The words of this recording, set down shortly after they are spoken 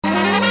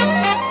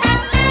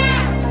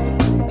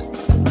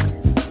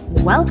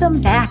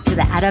Welcome back to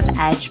the Out of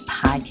Edge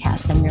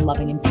podcast. I'm your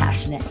loving and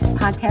passionate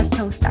podcast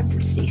host, Dr.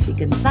 Stacey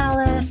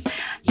Gonzalez,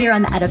 here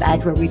on the Out of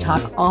Edge, where we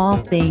talk all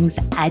things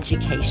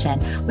education,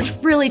 which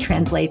really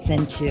translates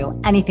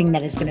into anything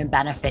that is going to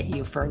benefit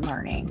you for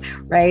learning,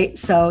 right?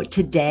 So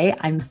today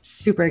I'm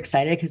super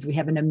excited because we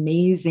have an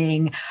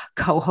amazing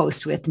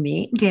co-host with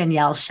me,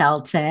 Danielle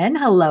Shelton.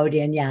 Hello,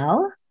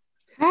 Danielle.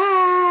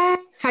 Hi,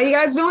 how you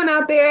guys doing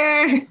out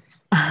there?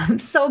 I'm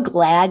so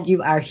glad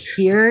you are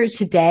here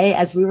today.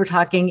 As we were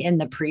talking in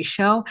the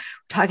pre-show,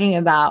 talking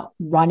about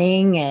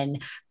running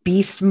and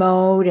beast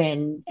mode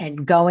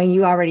and going.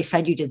 You already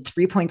said you did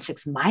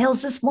 3.6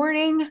 miles this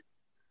morning.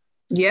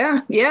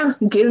 Yeah.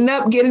 Getting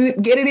up, get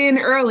it in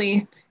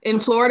early. In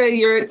Florida,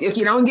 if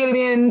you don't get it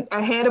in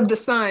ahead of the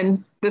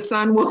sun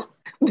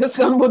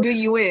will do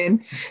you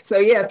in. So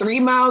yeah, 3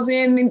 miles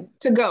in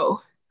to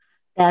go.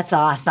 That's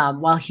awesome.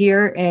 Well,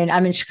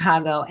 I'm in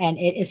Chicago and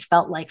it is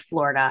felt like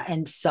Florida.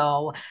 And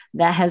so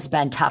that has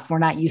been tough. We're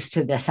not used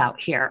to this out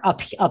here,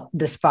 up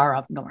this far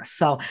up north.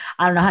 So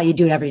I don't know how you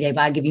do it every day,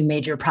 but I give you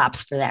major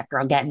props for that,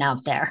 girl, getting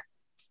out there.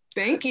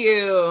 Thank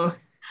you.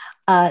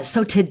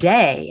 So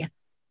today,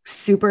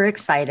 super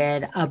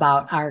excited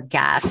about our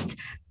guest,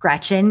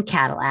 Gretchen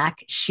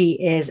Cadillac. She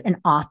is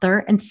an author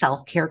and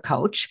self-care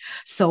coach.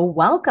 So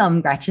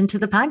welcome, Gretchen, to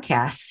the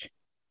podcast.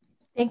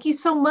 Thank you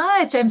so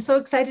much. I'm so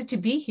excited to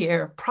be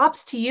here.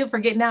 Props to you for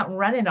getting out and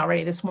running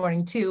already this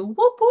morning too.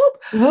 Whoop, whoop.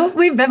 Well,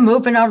 we've been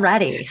moving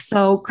already.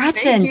 So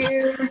Gretchen,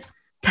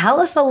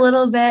 tell us a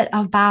little bit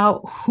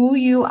about who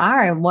you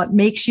are and what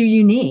makes you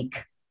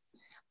unique.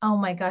 Oh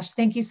my gosh.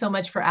 Thank you so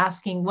much for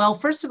asking. Well,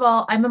 first of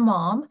all, I'm a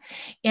mom,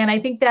 and I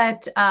think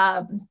that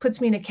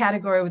puts me in a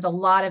category with a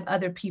lot of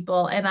other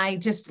people. And I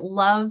just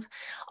love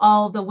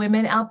all the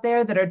women out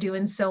there that are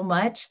doing so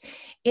much.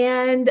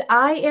 And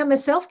I am a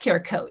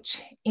self-care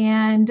coach,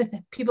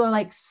 and people are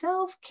like,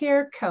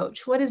 self-care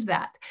coach, what is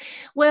that?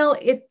 Well,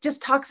 it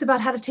just talks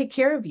about how to take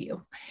care of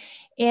you.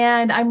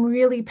 And I'm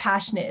really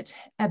passionate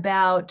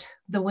about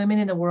the women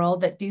in the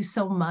world that do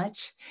so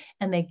much,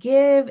 and they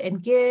give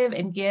and give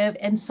and give.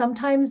 And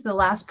sometimes the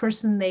last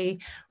person they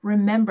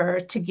remember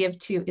to give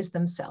to is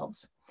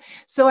themselves.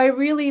 So I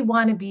really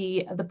want to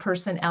be the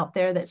person out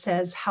there that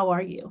says, how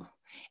are you?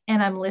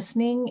 And I'm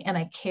listening and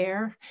I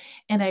care.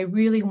 And I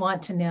really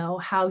want to know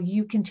how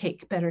you can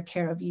take better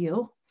care of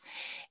you.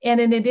 And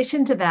in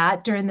addition to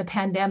that, during the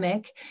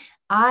pandemic,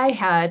 I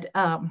had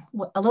a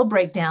little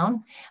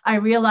breakdown. I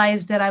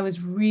realized that I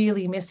was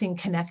really missing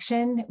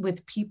connection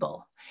with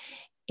people.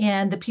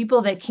 And the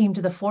people that came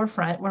to the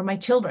forefront were my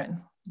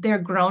children. They're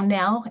grown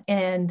now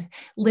and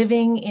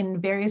living in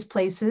various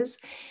places.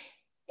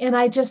 And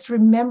I just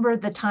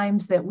remembered the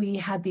times that we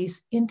had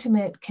these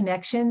intimate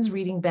connections,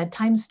 reading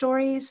bedtime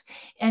stories,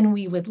 and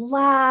we would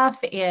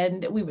laugh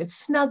and we would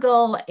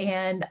snuggle.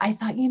 And I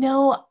thought,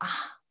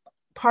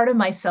 part of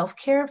my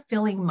self-care,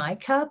 filling my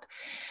cup,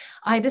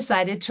 I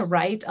decided to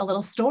write a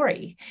little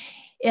story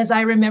as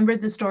I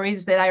remembered the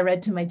stories that I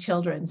read to my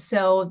children.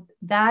 So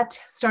that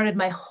started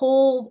my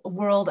whole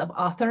world of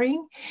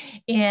authoring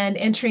and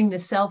entering the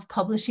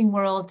self-publishing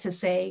world to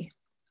say,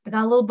 I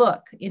got a little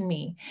book in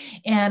me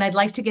and I'd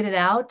like to get it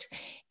out.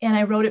 And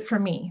I wrote it for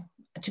me,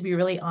 to be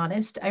really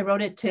honest. I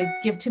wrote it to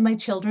give to my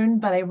children,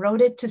 but I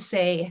wrote it to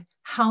say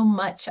how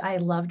much I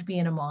loved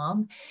being a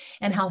mom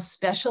and how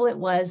special it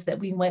was that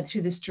we went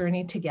through this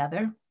journey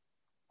together.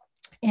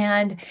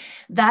 And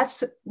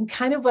that's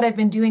kind of what I've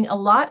been doing a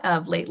lot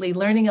of lately,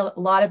 learning a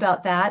lot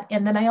about that.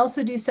 And then I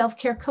also do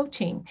self-care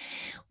coaching,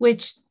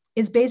 which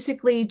is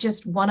basically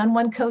just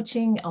one-on-one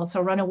coaching. I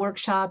also run a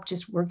workshop,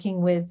 just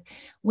working with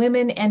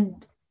women.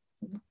 And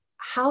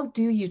how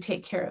do you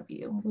take care of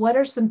you? What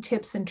are some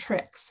tips and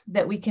tricks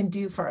that we can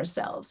do for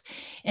ourselves?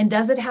 And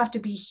does it have to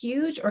be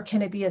huge, or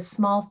can it be a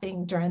small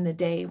thing during the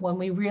day when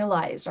we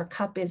realize our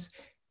cup is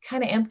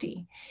kind of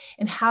empty?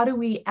 And how do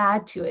we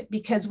add to it?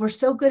 Because we're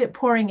so good at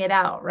pouring it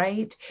out,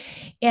 right?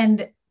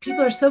 And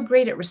people are so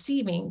great at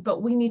receiving,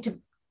 but we need to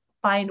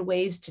find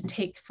ways to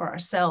take for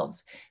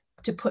ourselves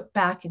to put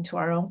back into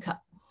our own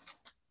cup.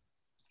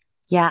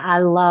 Yeah, I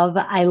love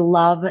that. I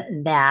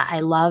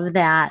love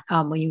that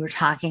when you were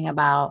talking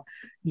about,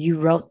 you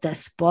wrote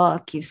this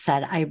book, you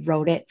said, I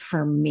wrote it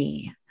for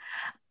me.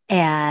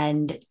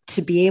 And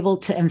to be able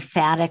to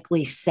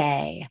emphatically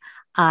say,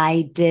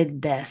 I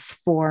did this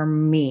for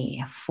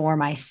me, for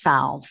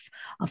myself,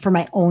 for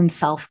my own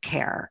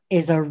self-care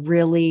is a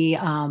really,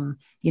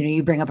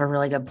 you bring up a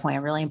really good point,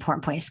 a really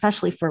important point,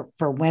 especially for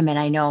women.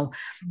 I know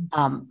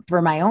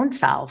for my own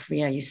self,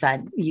 you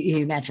said,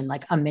 you mentioned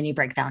like a mini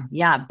breakdown.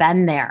 Yeah,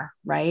 been there,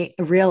 right?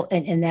 A real,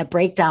 in that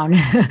breakdown,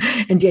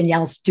 and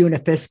Danielle's doing a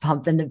fist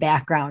pump in the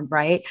background,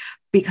 right?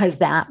 Because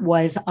that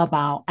was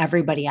about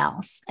everybody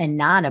else and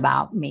not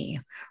about me,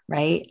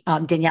 right?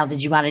 Danielle,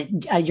 did you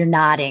want to, you're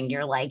nodding,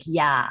 you're like,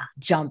 yeah,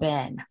 jump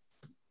in.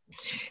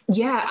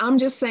 Yeah, I'm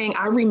just saying,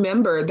 I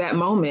remember that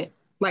moment.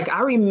 Like,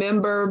 I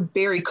remember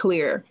very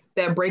clear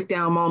that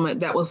breakdown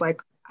moment that was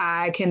like,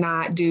 I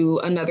cannot do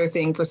another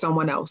thing for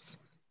someone else.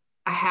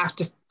 I have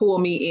to pull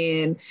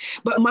me in.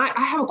 But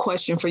I have a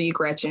question for you,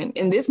 Gretchen,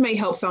 and this may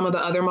help some of the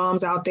other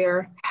moms out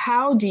there.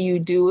 How do you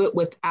do it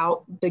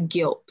without the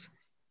guilt?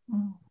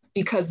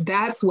 Because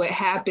that's what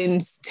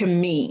happens to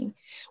me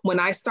when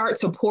I start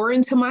to pour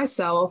into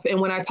myself. And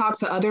when I talk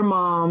to other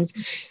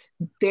moms,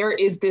 there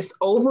is this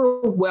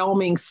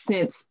overwhelming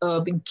sense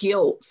of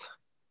guilt.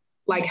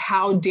 Like,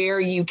 how dare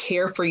you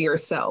care for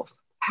yourself?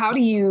 How do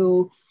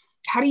you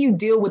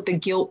deal with the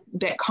guilt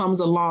that comes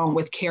along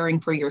with caring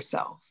for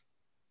yourself?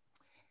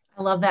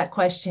 I love that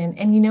question.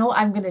 And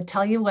I'm going to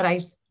tell you what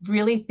I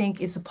really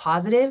think is a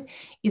positive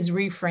is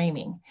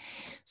reframing.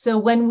 So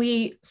when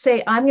we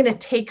say, I'm going to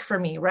take for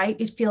me, right?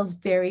 It feels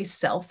very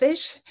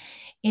selfish.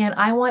 And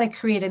I want to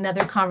create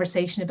another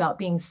conversation about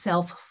being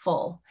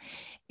self-full.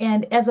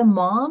 And as a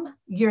mom,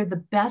 you're the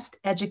best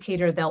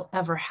educator they'll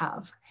ever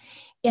have.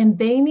 And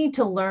they need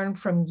to learn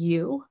from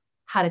you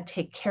how to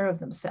take care of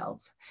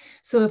themselves.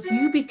 So if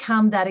you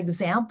become that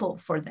example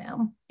for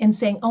them and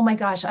saying, oh my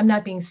gosh, I'm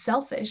not being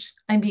selfish,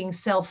 I'm being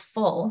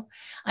self-full,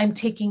 I'm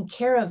taking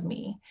care of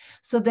me.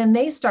 So then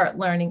they start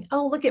learning,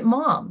 oh, look at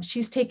mom,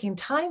 she's taking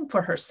time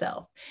for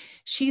herself.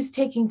 She's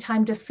taking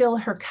time to fill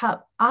her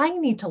cup. I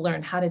need to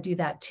learn how to do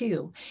that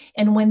too.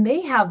 And when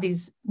they have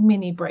these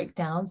mini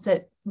breakdowns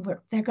that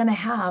they're going to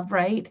have,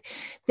 right?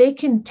 They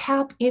can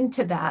tap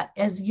into that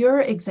as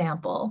your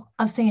example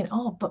of saying,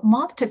 oh, but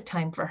mom took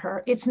time for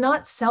her. It's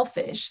not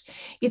selfish.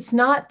 It's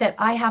not that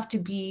I have to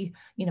be,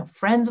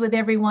 friends with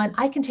everyone.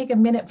 I can take a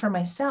minute for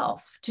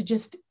myself to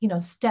just,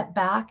 step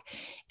back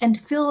and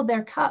fill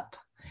their cup.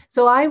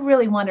 So I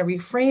really want to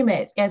reframe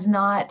it as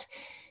not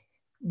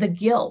the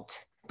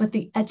guilt, but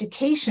the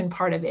education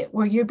part of it,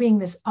 where you're being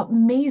this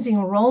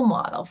amazing role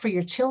model for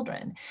your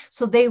children.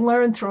 So they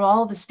learn through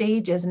all the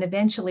stages and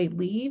eventually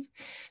leave.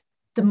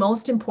 The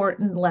most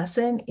important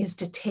lesson is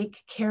to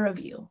take care of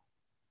you.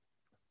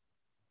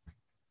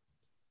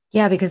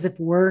 Yeah, because if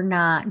we're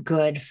not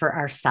good for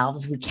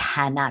ourselves, we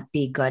cannot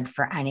be good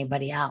for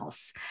anybody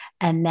else.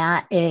 And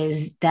that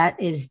is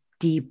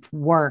deep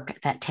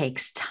work that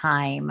takes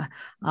time,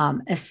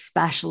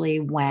 especially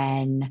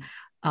when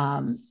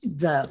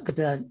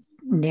the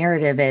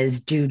narrative is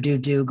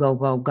do,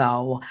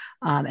 go.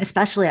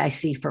 Especially I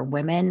see for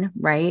women,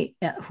 right,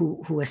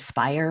 who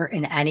aspire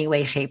in any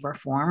way, shape, or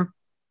form,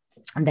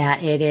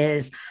 that it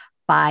is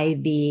by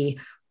the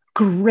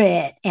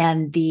grit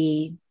and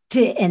the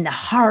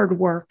hard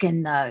work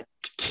and the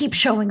keep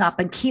showing up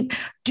and keep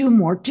do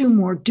more,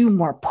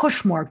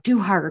 push more, do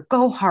harder,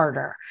 go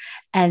harder.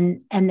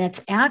 And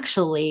that's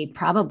actually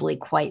probably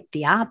quite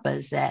the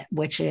opposite,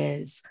 which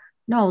is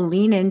no,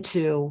 lean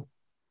into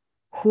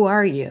who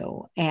are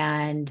you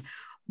and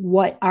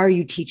what are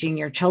you teaching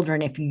your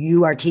children if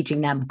you are teaching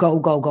them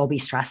go, be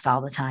stressed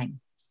all the time?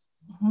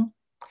 Mm-hmm.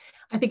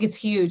 I think it's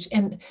huge.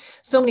 And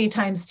so many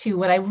times too,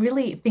 what I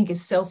really think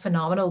is so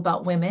phenomenal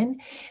about women,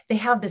 they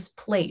have this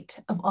plate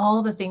of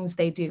all the things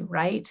they do,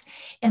 right?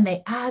 And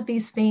they add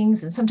these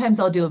things. And sometimes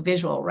I'll do a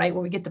visual, right?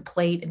 Where we get the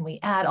plate and we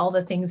add all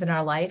the things in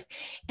our life.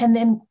 And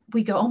then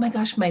we go, oh my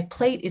gosh, my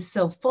plate is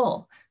so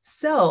full.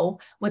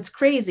 So what's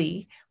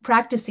crazy,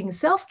 practicing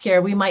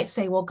self-care, we might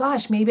say, well,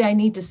 gosh, maybe I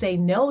need to say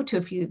no to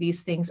a few of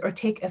these things or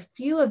take a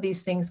few of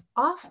these things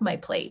off my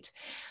plate.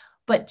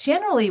 But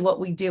generally what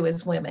we do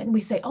as women,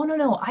 we say, oh,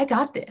 no, I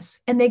got this.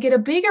 And they get a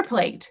bigger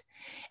plate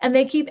and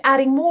they keep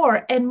adding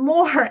more and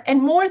more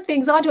and more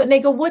things onto it. And they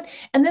go, what?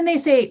 And then they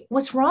say,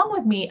 what's wrong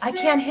with me? I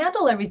can't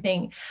handle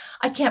everything.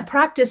 I can't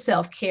practice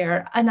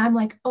self-care. And I'm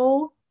like,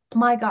 oh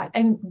my God.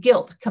 And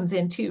guilt comes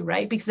in too,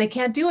 right? Because they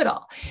can't do it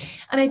all.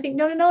 And I think,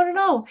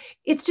 no.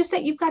 It's just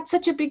that you've got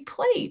such a big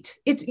plate.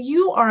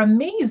 You are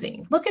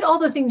amazing. Look at all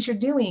the things you're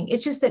doing.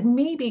 It's just that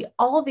maybe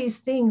all these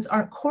things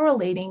aren't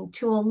correlating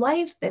to a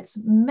life that's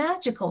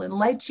magical and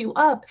lights you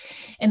up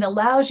and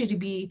allows you to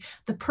be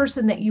the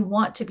person that you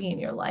want to be in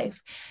your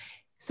life.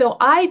 So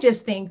I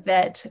just think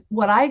that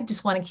what I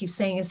just want to keep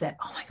saying is that,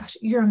 oh my gosh,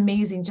 you're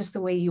amazing just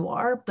the way you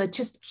are, but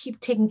just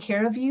keep taking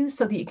care of you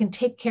so that you can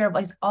take care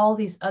of all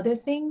these other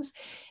things.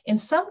 And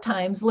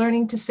sometimes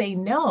learning to say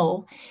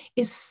no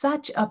is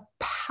such a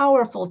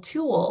powerful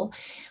tool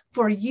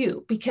for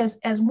you, because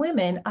as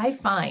women, I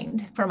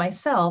find for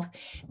myself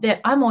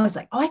that I'm always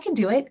like, oh, I can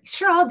do it.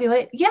 Sure, I'll do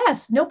it.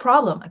 Yes, no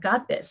problem. I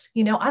got this.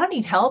 I don't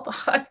need help,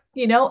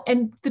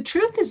 and the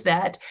truth is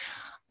that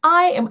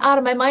I am out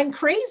of my mind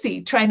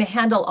crazy trying to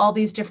handle all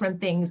these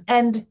different things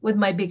and with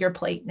my bigger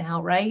plate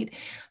now, right?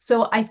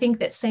 So I think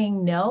that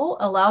saying no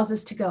allows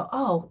us to go,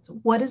 oh,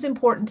 what is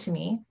important to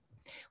me?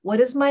 What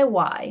is my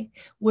why?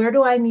 Where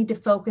do I need to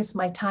focus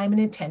my time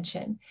and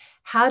attention?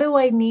 How do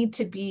I need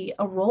to be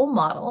a role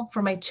model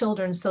for my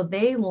children so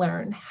they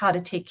learn how to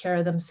take care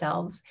of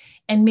themselves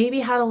and maybe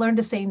how to learn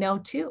to say no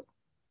too?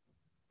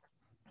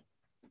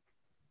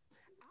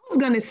 I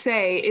was going to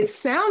say, it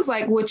sounds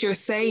like what you're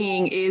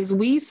saying is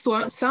we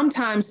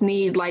sometimes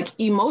need like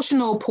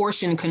emotional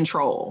portion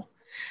control.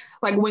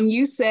 Like when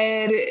you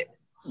said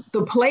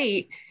the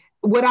plate,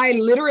 what I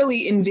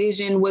literally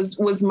envisioned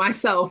was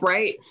myself,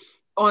 right?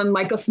 On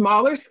like a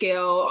smaller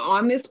scale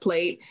on this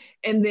plate.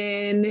 And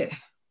then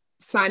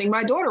signing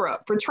my daughter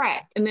up for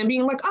track and then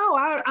being like,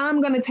 oh, I'm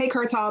going to take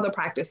her to all the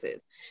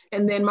practices.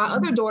 And then my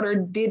other daughter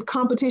did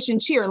competition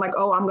cheer and like,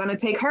 oh, I'm going to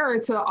take her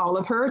to all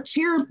of her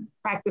cheer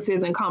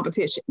practices and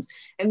competitions.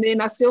 And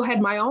then I still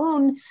had my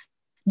own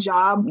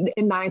job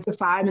in 9 to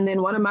 5. And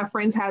then one of my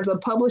friends has a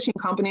publishing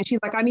company and she's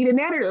like, I need an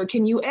editor.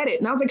 Can you edit?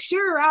 And I was like,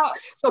 sure.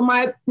 So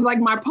my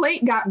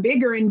plate got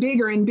bigger and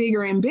bigger and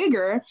bigger and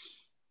bigger.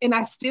 And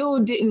I still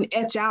didn't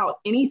etch out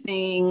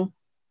anything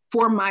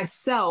for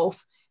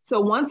myself. So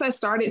once I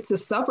started to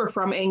suffer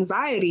from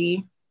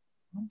anxiety,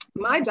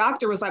 my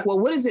doctor was like, well,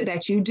 what is it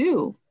that you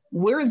do?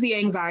 Where is the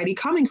anxiety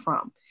coming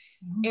from?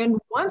 And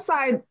once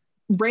I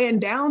ran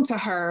down to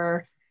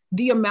her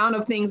the amount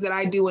of things that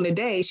I do in a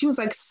day, she was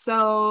like,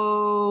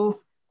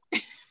 so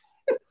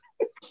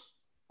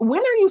when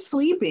are you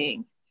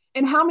sleeping?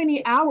 And how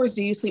many hours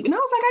do you sleep? And I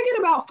was like, I get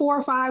about 4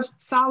 or 5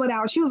 solid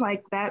hours. She was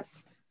like,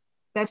 that's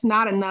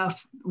not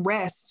enough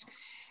rest.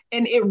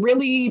 And it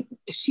really,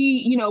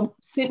 she,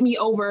 sent me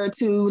over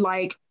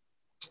to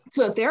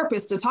a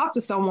therapist to talk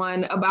to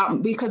someone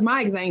about, because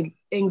my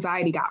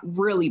anxiety got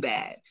really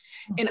bad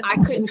and I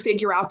couldn't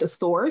figure out the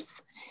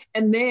source.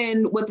 And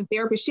then what the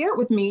therapist shared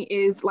with me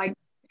is like,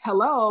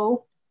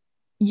 hello,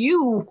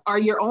 you are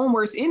your own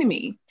worst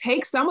enemy.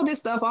 Take some of this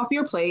stuff off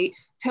your plate,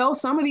 tell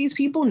some of these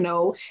people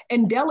no,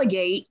 and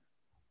delegate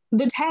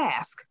the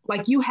task.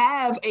 Like you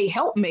have a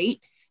helpmate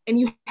and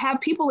you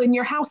have people in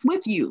your house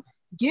with you.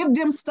 Give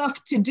them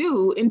stuff to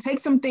do and take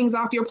some things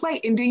off your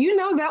plate. And do you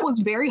know that was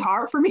very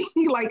hard for me?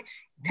 Like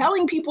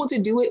telling people to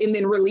do it and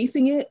then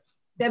releasing it,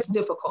 that's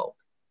difficult.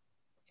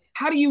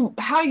 How do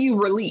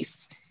you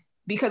release?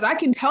 Because I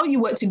can tell you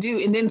what to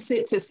do and then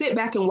sit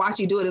back and watch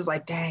you do it is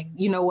like, dang,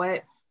 you know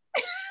what?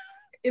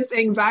 It's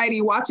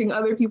anxiety watching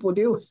other people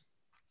do it.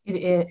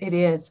 It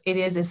is.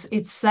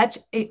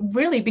 It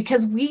really,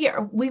 because we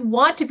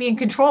want to be in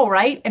control,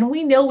 right? And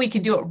we know we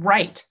can do it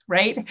right?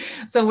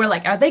 So we're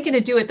like, are they going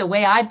to do it the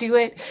way I do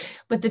it?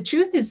 But the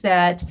truth is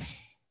that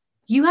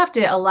you have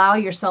to allow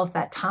yourself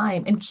that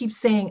time and keep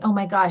saying, oh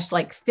my gosh,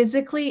 like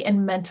physically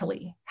and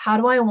mentally, how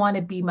do I want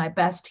to be my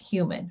best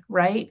human,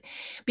 right?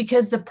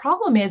 Because the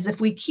problem is if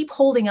we keep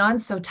holding on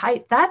so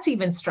tight, that's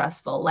even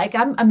stressful. Like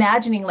I'm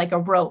imagining like a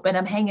rope and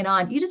I'm hanging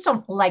on. You just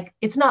don't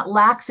it's not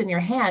lax in your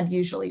hand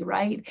usually,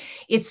 right?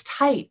 It's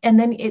tight. And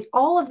then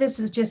all of this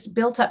is just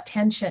built up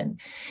tension.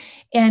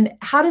 And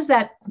how does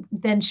that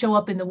then show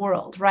up in the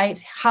world,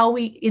 right? How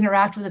we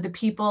interact with other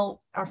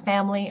people, our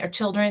family, our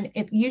children,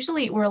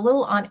 usually we're a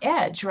little on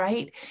edge,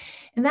 right?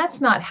 And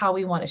that's not how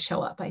we want to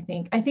show up, I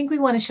think. I think we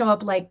want to show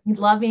up like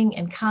loving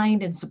and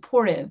kind and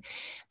supportive,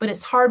 but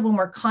it's hard when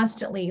we're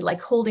constantly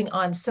like holding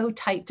on so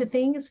tight to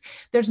things.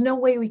 There's no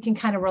way we can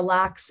kind of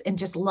relax and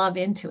just love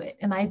into it.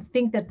 And I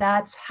think that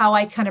that's how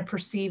I kind of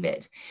perceive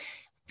it.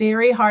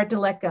 Very hard to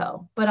let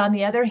go. But on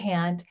the other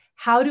hand,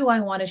 how do I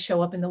want to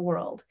show up in the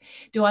world?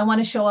 Do I want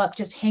to show up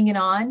just hanging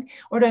on,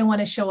 or do I want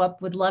to show up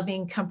with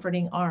loving,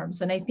 comforting arms?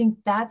 And I think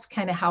that's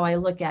kind of how I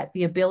look at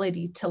the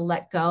ability to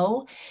let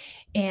go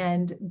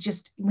and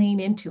just lean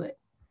into it.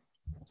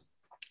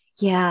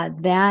 Yeah,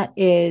 that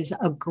is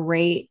a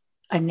great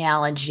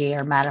analogy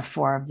or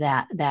metaphor of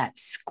that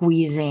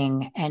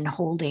squeezing and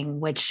holding,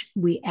 which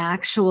we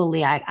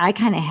actually, I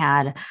kind of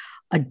had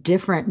a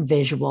different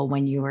visual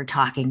when you were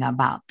talking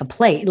about the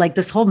plate, like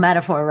this whole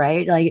metaphor,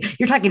 right? Like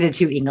you're talking to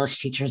 2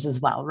 English teachers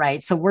as well,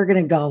 right? So we're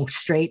going to go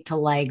straight to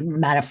like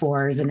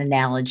metaphors and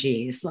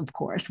analogies, of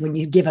course, when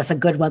you give us a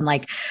good one.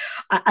 Like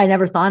I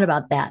never thought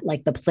about that.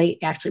 Like the plate,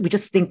 actually, we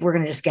just think we're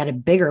going to just get a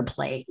bigger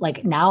plate.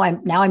 Like now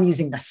I'm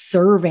using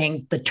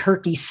the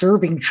turkey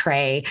serving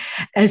tray,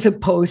 as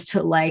opposed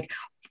to like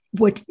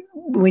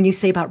when you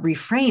say about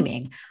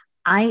reframing,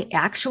 I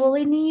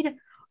actually need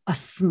a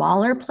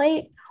smaller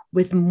plate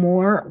with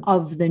more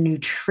of the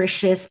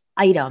nutritious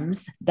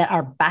items that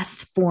are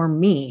best for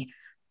me,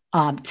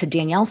 to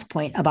Danielle's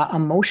point about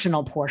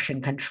emotional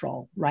portion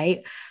control,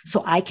 right?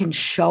 So I can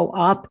show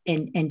up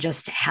and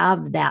just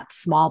have that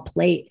small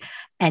plate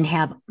and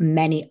have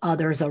many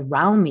others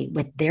around me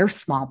with their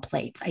small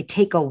plates. I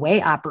take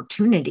away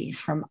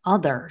opportunities from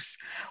others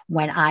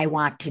when I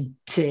want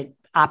to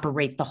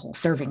operate the whole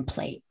serving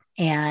plate.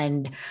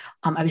 And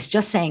I was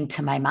just saying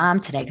to my mom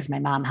today, because my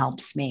mom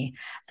helps me,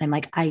 and I'm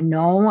like, I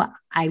know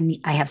I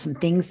have some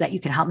things that you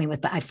can help me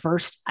with, but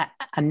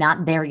I'm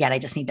not there yet. I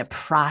just need to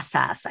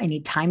process. I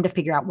need time to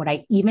figure out what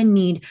I even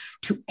need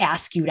to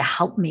ask you to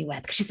help me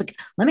with. Because she's like,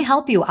 let me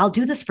help you. I'll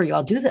do this for you.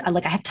 I'll do that.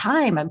 I have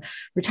time. I'm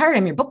retired.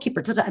 I'm your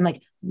bookkeeper. I'm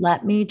like,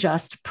 let me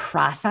just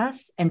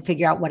process and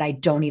figure out what I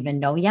don't even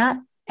know yet.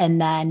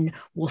 And then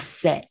we'll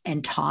sit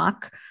and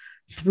talk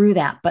through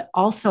that. But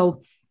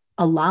also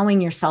allowing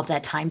yourself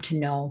that time to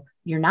know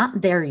you're not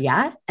there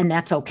yet, and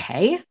that's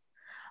okay.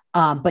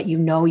 But you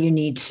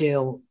need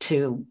to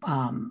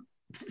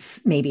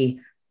maybe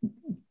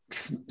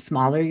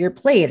smaller your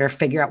plate or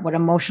figure out what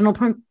emotional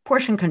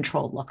portion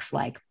control looks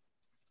like.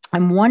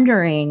 I'm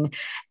wondering,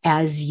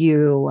 as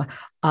you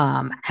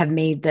have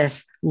made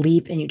this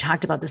leap, and you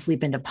talked about this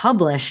leap into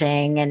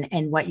publishing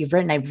and what you've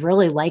written, I'd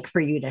really like for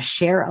you to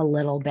share a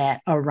little bit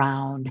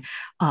around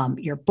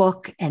your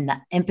book and the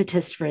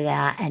impetus for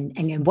that,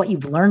 and what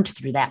you've learned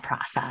through that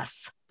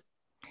process.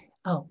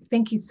 Oh,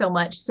 thank you so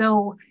much.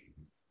 So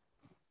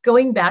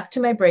going back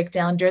to my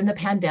breakdown during the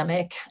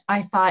pandemic,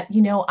 I thought,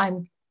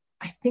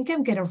 I think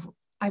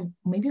I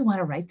maybe want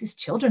to write this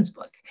children's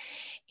book.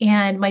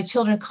 And my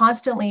children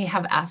constantly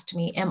have asked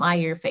me, am I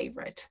your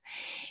favorite?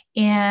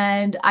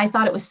 And I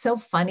thought it was so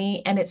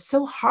funny, and it's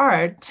so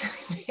hard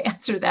to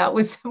answer that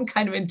with some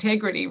kind of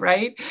integrity,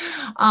 right?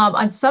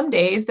 On some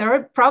days,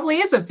 there probably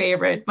is a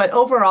favorite, but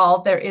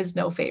overall, there is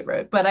no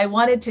favorite. But I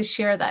wanted to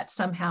share that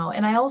somehow.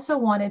 And I also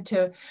wanted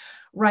to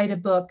write a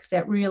book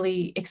that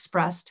really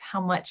expressed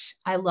how much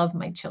I love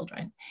my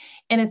children.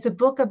 And it's a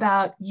book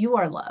about you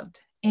are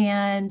loved,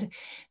 and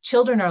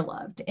children are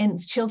loved,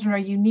 and children are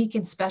unique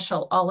and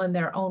special all in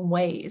their own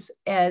ways,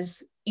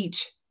 as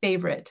each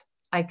favorite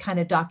I kind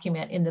of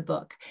document in the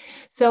book.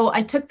 So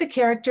I took the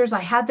characters, I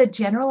had the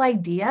general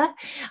idea.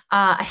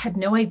 I had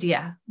no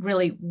idea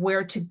really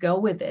where to go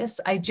with this.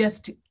 I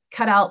just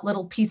cut out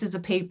little pieces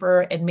of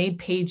paper and made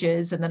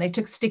pages. And then I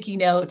took sticky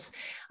notes.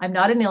 I'm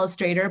not an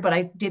illustrator, but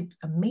I did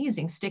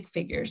amazing stick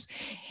figures.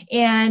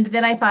 And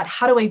then I thought,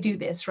 how do I do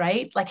this,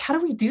 right? Like, how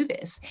do we do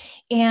this?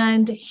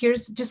 And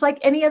here's, just like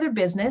any other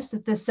business,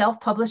 that the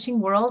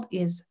self-publishing world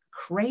is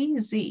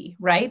crazy,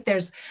 right?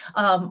 There's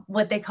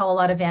what they call a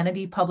lot of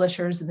vanity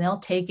publishers, and they'll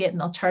take it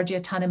and they'll charge you a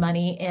ton of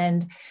money.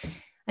 And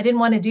I didn't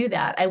want to do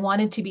that. I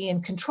wanted to be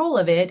in control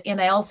of it. And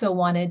I also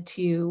wanted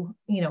to,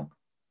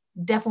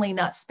 definitely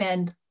not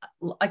spend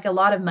like a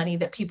lot of money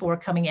that people were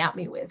coming at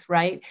me with,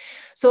 right?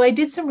 So I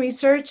did some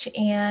research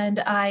and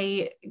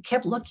I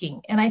kept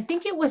looking. And I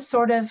think it was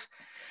sort of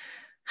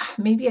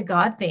maybe a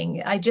God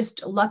thing. I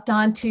just lucked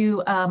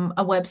onto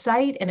a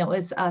website, and it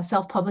was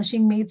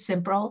Self-Publishing Made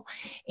Simple.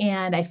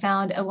 And I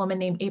found a woman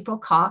named April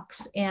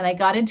Cox, and I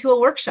got into a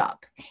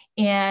workshop,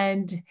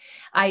 and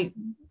I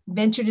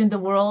ventured in the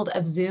world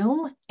of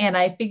Zoom, and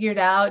I figured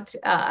out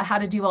how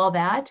to do all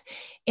that.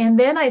 And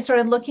then I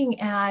started looking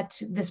at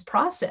this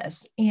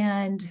process,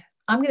 and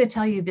I'm going to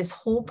tell you, this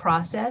whole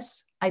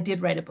process, I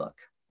did write a book.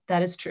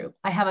 That is true.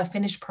 I have a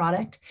finished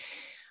product,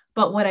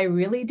 but what I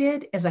really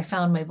did is I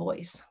found my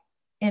voice,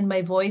 and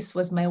my voice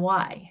was my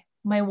why.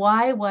 My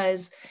why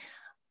was,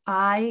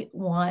 I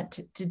want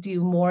to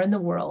do more in the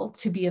world,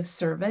 to be of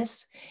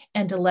service,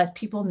 and to let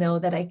people know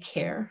that I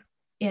care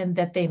and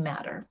that they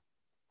matter.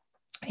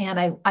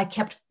 And I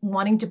kept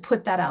wanting to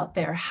put that out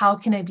there. How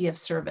can I be of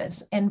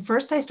service? And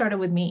first I started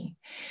with me.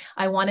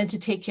 I wanted to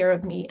take care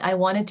of me. I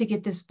wanted to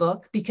get this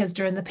book because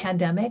during the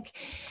pandemic,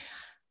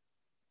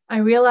 I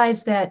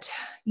realized that,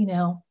 you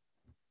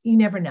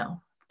never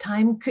know.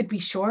 Time could be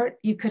short.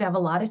 You could have a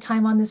lot of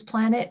time on this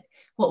planet.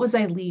 What was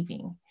I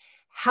leaving?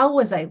 How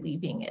was I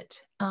leaving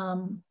it?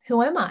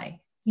 Who am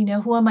I?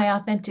 Who am I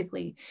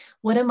authentically?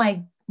 What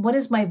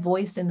is my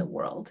voice in the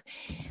world?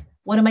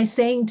 What am I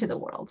saying to the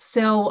world?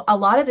 So a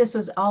lot of this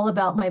was all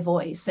about my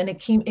voice, and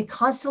it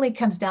constantly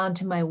comes down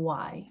to my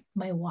why.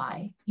 I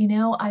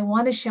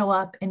want to show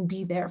up and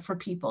be there for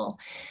people.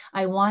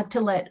 I want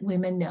to let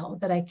women know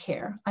that I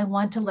care. I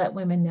want to let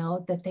women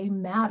know that they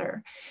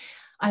matter.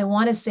 I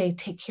want to say,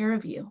 take care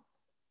of you.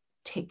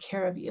 Take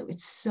care of you.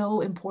 It's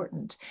so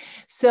important.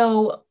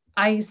 So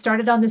I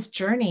started on this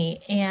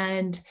journey,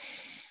 and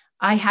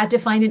I had to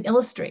find an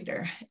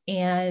illustrator,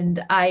 and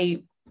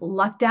I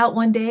lucked out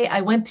one day.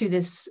 I went through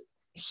this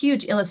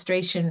huge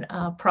illustration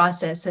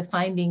process of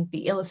finding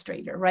the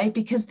illustrator, right?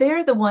 Because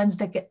they're the ones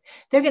that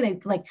they're going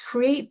to like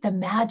create the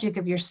magic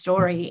of your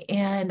story.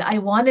 And I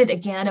wanted,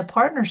 again, a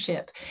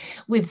partnership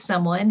with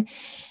someone.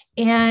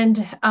 And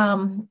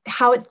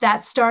how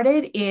that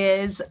started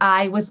is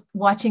I was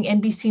watching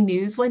NBC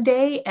News one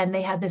day, and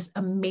they had this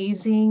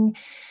amazing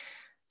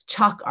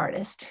chalk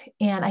artist.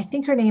 And I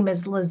think her name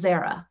is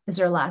Lazara is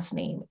her last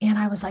name. And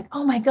I was like,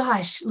 oh my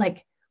gosh,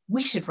 like,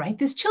 we should write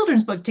this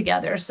children's book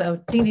together. So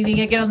ding, ding, ding,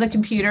 I get on the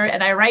computer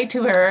and I write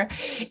to her,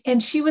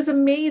 and she was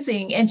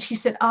amazing. And she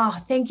said, oh,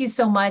 thank you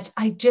so much.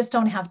 I just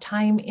don't have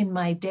time in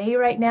my day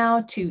right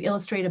now to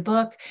illustrate a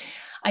book.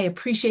 I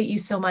appreciate you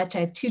so much. I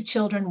have 2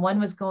 children. One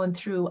was going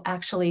through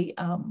actually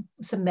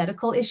some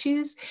medical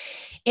issues.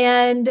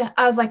 And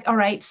I was like, all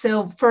right,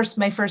 so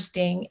my first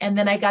ding. And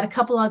then I got a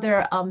couple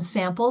other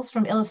samples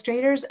from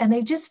illustrators, and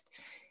it just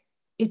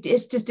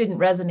didn't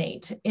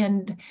resonate.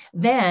 And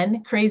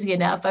then, crazy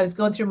enough, I was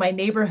going through my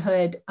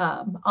neighborhood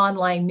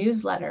online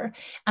newsletter,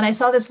 and I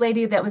saw this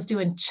lady that was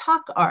doing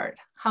chalk art.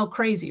 How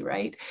crazy,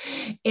 right?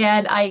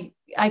 And I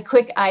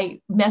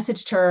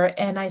messaged her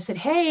and I said,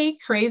 hey,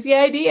 crazy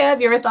idea.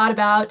 Have you ever thought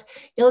about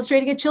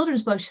illustrating a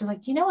children's book? She's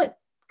like, what?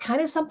 Kind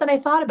of something I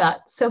thought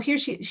about. So here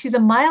she's a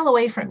mile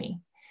away from me.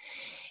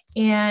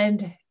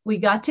 And we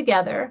got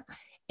together,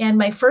 and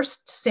my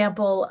first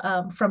sample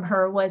from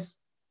her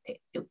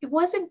it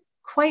wasn't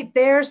quite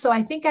there. So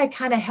I think I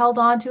kind of held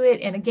on to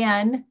it. And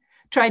again,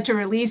 tried to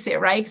release it,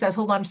 right? Because I was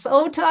holding on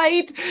so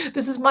tight.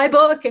 This is my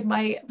book, and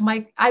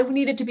I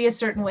needed to be a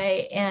certain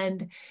way.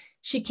 And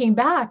she came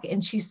back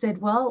and she said,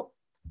 well,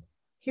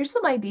 here's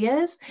some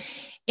ideas.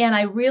 And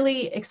I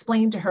really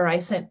explained to her, I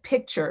sent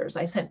pictures,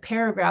 I sent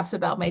paragraphs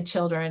about my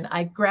children.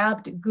 I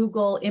grabbed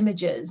Google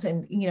images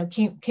and,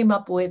 came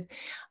up with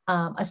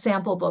a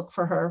sample book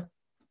for her,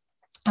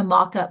 a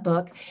mock-up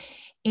book.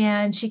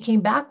 And she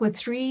came back with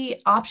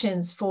 3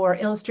 options for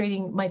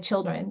illustrating my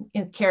children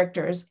in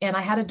characters. And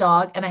I had a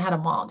dog and I had a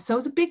mom. So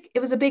it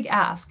was a big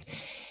ask.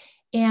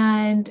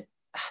 And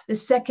the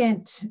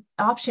second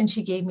option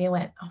she gave me, I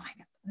went, oh my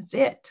God, that's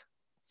it.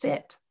 That's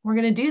it. We're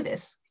going to do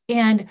this.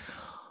 And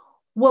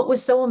what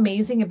was so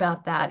amazing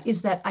about that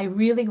is that I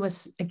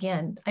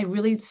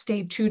really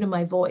stayed true to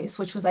my voice,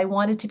 which was I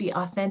wanted to be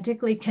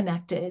authentically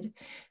connected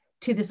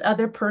to this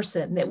other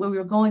person, that we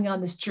were going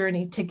on this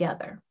journey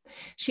together.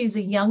 She's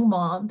a young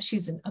mom.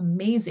 She's an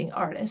amazing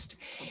artist.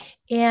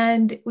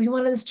 And we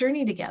went on this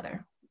journey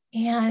together.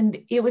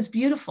 And it was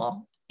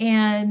beautiful.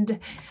 And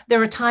there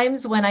were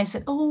times when I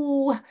said,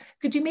 oh,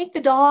 could you make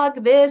the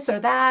dog this or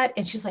that?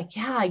 And she's like,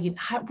 yeah,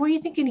 what are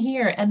you thinking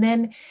here? And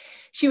then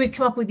she would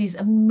come up with these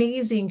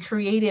amazing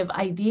creative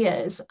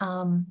ideas.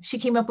 She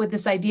came up with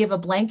this idea of a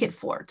blanket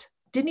fort.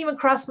 Didn't even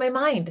cross my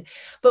mind.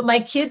 But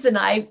my kids and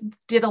I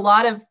did a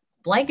lot of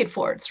blanket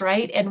forts,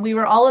 right? And we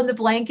were all in the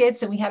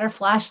blankets and we had our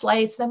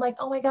flashlights. And I'm like,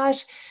 oh my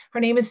gosh, her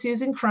name is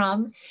Susan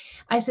Crum.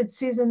 I said,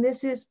 Susan,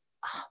 this is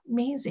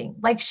amazing.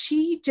 Like,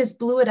 she just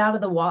blew it out of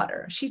the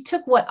water. She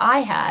took what I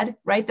had,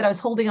 right, that I was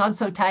holding on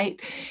so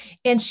tight,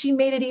 and she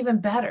made it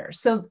even better.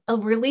 So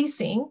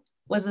releasing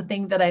was a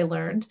thing that I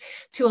learned,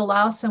 to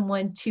allow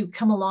someone to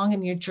come along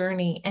in your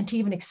journey and to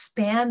even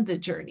expand the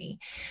journey.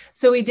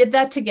 So we did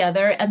that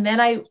together. And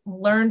then I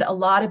learned a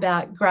lot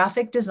about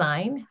graphic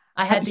design.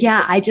 I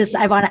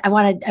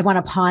want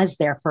to pause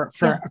there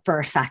for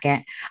a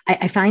second.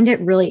 I find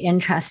it really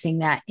interesting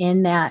that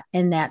in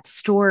that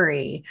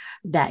story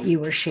that you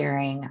were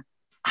sharing,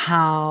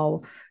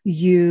 how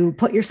you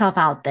put yourself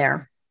out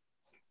there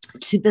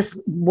to this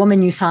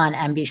woman you saw on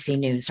NBC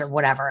News or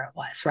whatever it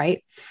was,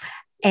 right?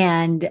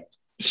 And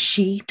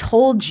she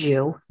told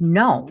you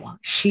no.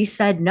 She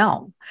said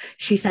no.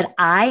 She said,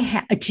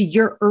 to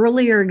your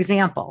earlier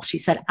example, she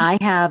said, I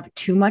have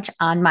too much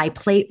on my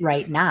plate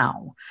right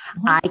now.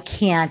 Mm-hmm. I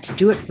can't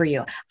do it for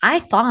you.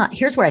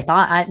 Here's where I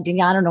thought, I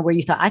don't know where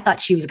you thought. I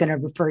thought she was going to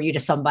refer you to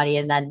somebody,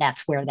 and then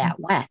that's where that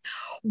went.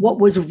 What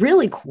was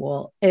really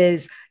cool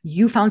is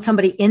you found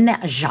somebody in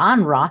that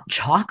genre,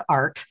 chalk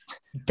art,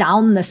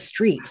 down the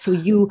street. So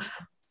you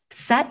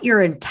set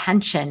your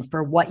intention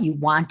for what you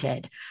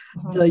wanted.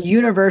 Mm-hmm. The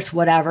universe,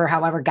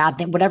 however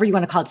God, whatever you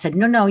want to call it, said,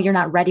 no, you're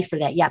not ready for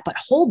that yet, but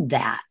hold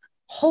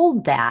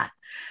that.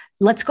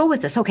 Let's go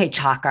with this. Okay,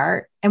 chalk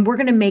art. And we're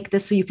going to make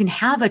this so you can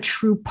have a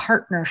true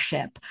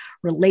partnership,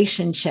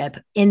 relationship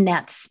in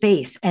that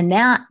space. And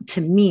that,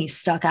 to me,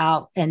 stuck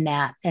out in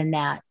that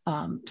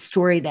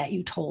story that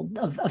you told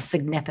of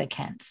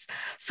significance.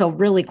 So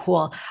really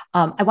cool.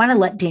 I want to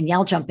let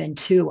Danielle jump in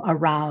too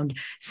around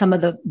some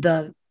of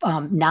the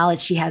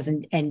knowledge she has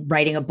in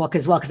writing a book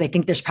as well, because I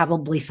think there's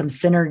probably some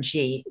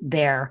synergy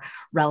there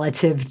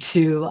relative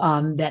to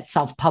that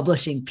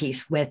self-publishing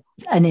piece, with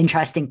an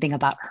interesting thing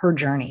about her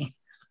journey.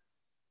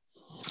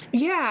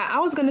 Yeah, I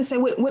was going to say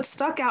what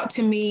stuck out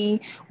to me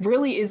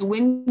really is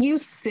when you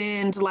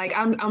send, like,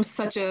 I'm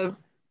such a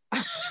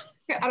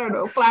I don't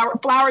know,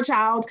 flower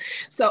child.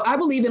 So I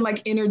believe in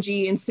like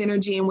energy and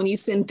synergy. And when you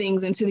send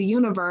things into the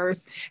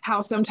universe,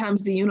 how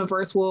sometimes the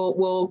universe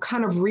will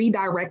kind of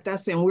redirect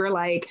us, and we're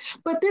like,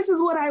 but this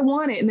is what I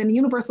wanted. And then the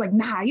universe like,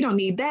 nah, you don't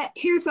need that.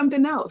 Here's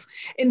something else.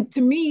 And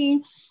to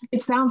me,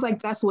 it sounds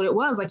like that's what it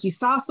was. Like, you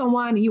saw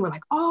someone and you were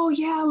like, oh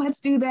yeah,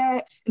 let's do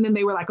that. And then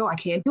they were like, oh, I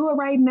can't do it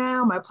right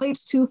now. My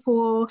plate's too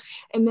full.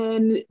 And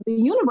then the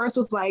universe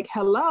was like,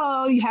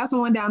 hello, you have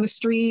someone down the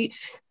street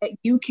that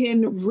you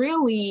can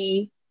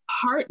really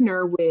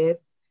partner with,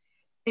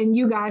 and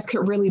you guys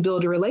could really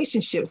build a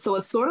relationship. So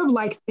it's sort of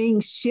like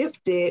things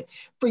shifted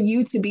for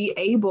you to be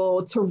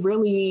able to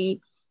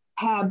really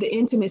have the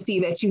intimacy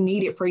that you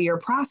needed for your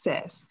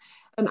process.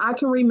 And I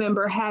can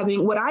remember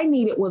having, what I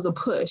needed was a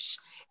push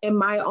in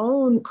my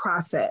own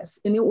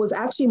process. And it was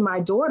actually my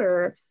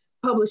daughter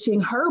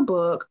publishing her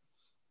book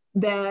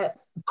that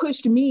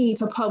pushed me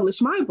to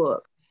publish my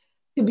book.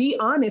 To be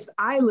honest,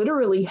 I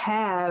literally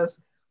have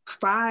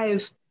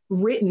 5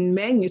 written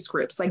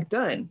manuscripts, like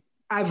done.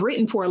 I've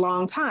written for a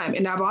long time,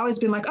 and I've always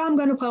been like, oh, I'm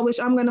going to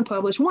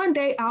publish. One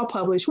day I'll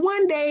publish.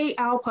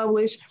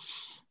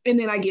 And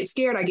then I get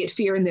scared, I get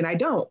fear, and then I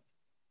don't.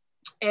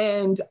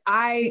 And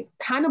I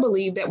kind of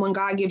believe that when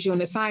God gives you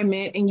an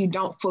assignment and you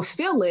don't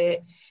fulfill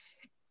it,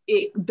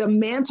 the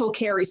mantle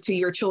carries to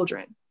your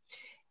children.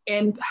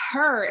 And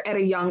her, at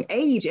a young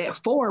age, at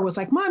 4, was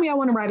like, Mommy, I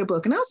want to write a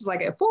book. And I was just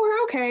like, at 4,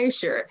 okay,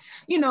 sure.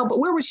 But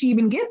where would she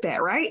even get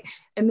that, right?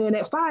 And then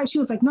at 5, she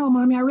was like, no,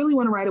 Mommy, I really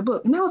want to write a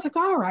book. And I was like,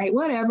 all right,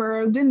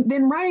 whatever.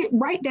 Then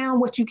write down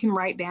what you can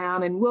write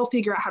down, and we'll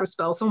figure out how to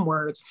spell some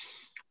words.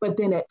 But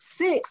then at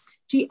 6,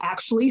 she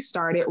actually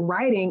started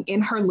writing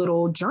in her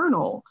little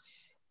journal.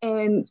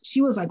 And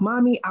she was like,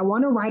 Mommy, I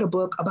want to write a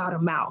book about a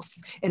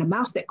mouse and a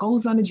mouse that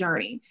goes on a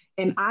journey.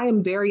 And I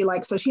am very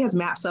like, so she has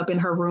maps up in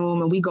her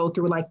room and we go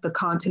through like the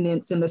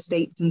continents and the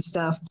states and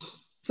stuff.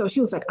 So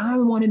she was like, I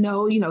want to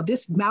know,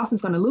 this mouse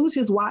is going to lose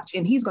his watch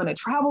and he's going to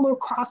travel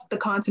across the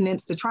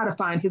continents to try to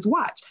find his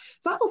watch.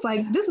 So I was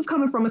like, this is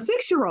coming from a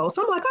 6-year-old.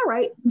 So I'm like, all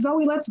right,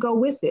 Zoe, let's go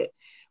with it.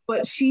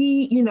 But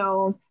she,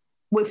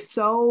 was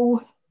so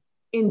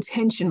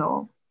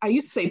intentional. I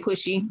used to say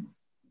pushy,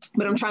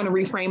 but I'm trying to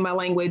reframe my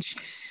language.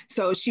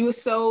 So she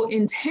was so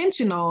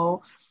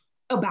intentional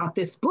about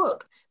this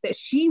book that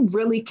she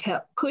really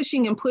kept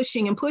pushing and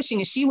pushing and pushing.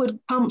 And she would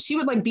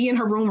like be in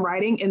her room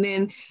writing. And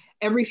then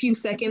every few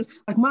seconds,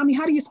 like, Mommy,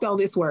 how do you spell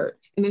this word?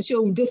 And then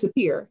she'll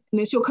disappear. And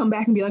then she'll come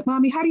back and be like,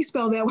 Mommy, how do you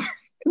spell that word?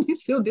 And then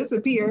she'll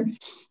disappear.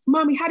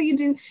 Mommy, how do you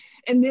do?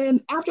 And then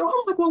after, I'm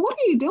like, well, what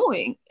are you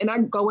doing? And I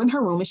go in her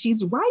room and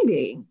she's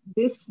writing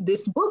this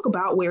book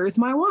about where is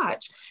my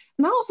watch.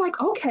 And I was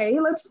like, okay,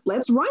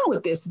 let's run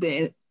with this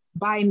then.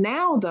 By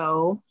now,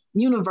 though,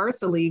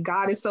 universally,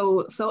 God is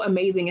so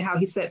amazing in how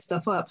he sets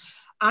stuff up.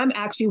 I'm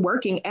actually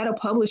working at a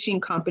publishing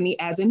company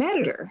as an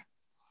editor,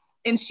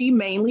 and she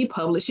mainly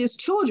publishes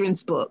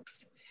children's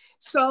books.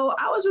 So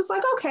I was just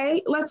like,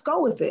 okay, let's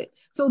go with it.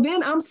 So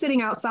then I'm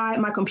sitting outside,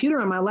 my computer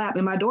in my lap,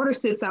 and my daughter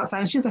sits outside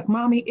and she's like,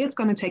 Mommy, it's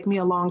going to take me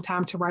a long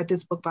time to write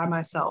this book by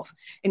myself.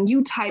 And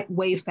you type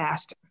way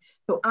faster.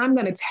 So I'm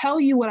going to tell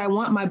you what I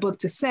want my book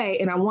to say,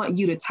 and I want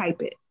you to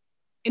type it.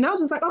 And I was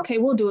just like, okay,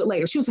 we'll do it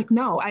later. She was like,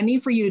 no, I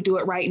need for you to do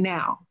it right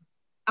now.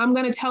 I'm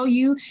going to tell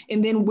you,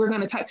 and then we're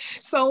going to type.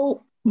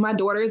 So my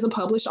daughter is a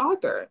published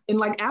author. And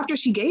like, after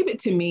she gave it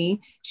to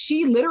me,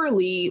 she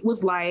literally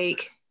was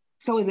like,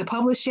 so is it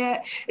published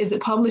yet? Is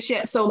it published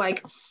yet? So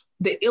like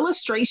the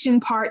illustration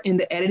part and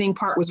the editing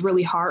part was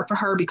really hard for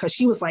her because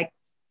she was like,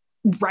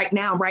 right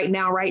now, right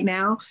now, right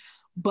now.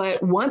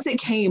 But once it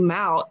came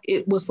out,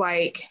 it was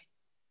like,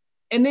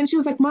 and then she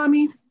was like,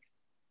 Mommy,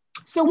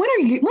 so when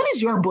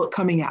is your book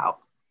coming out?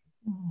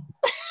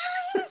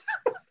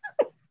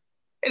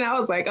 And I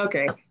was like,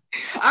 okay,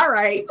 all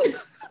right.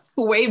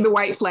 Wave the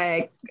white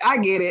flag. I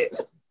get it.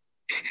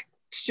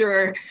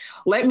 Sure.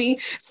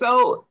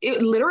 So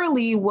it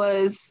literally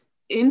was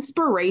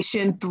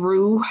inspiration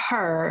through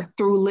her,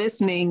 through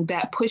listening,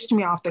 that pushed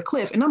me off the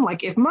cliff. And I'm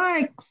like, if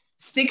my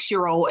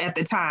 6-year-old at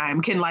the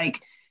time can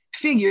like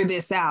figure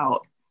this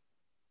out,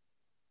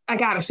 I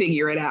got to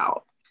figure it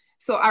out.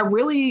 So I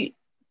really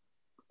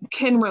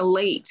can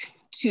relate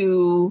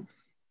to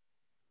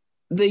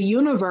the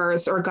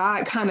universe or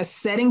God kind of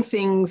setting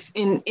things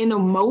in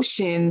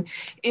emotion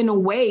in a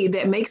way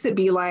that makes it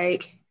be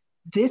like,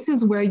 this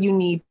is where you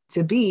need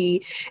to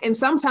be. And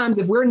sometimes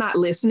if we're not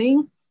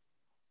listening,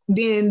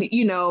 then,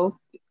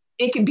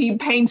 it could be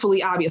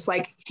painfully obvious.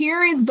 Like,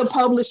 here is the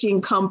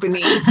publishing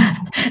company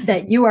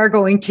that you are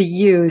going to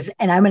use,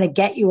 and I'm going to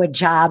get you a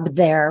job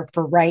there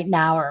for right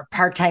now, or a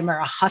part-time, or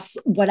a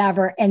hustle,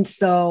 whatever. And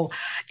so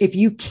if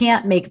you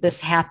can't make this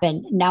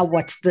happen, now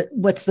what's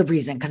the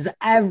reason? Because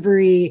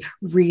every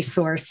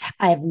resource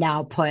I have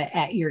now put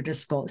at your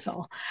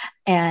disposal.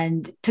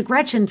 And to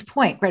Gretchen's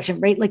point, Gretchen,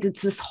 right? Like,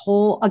 it's this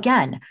whole,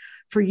 again,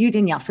 for you,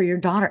 Danielle, for your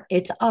daughter,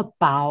 it's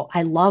about,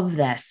 I love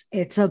this.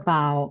 It's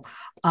about,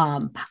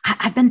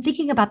 I've been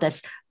thinking about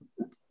this.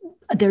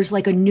 There's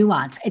like a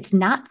nuance. It's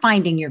not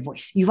finding your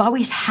voice. You've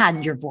always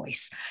had your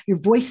voice. Your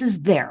voice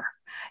is there.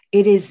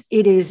 It is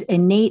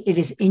innate. It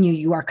is in you.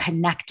 You are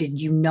connected.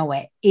 You know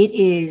it. It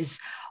is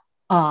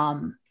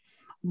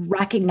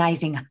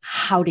recognizing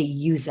how to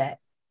use it.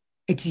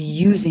 It's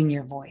using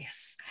your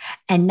voice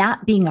and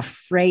not being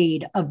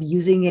afraid of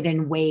using it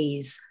in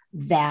ways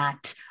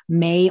that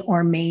may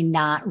or may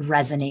not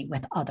resonate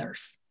with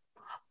others,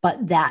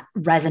 but that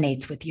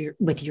resonates with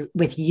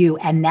you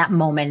and that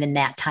moment and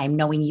that time,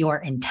 knowing your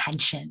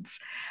intentions.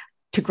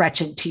 To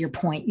Gretchen, to your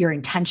point, your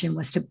intention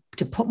was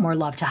to put more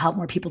love, to help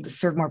more people, to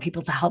serve more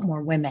people, to help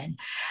more women.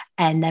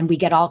 And then we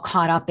get all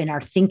caught up in our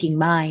thinking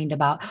mind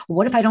about, well,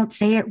 what if I don't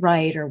say it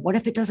right? Or what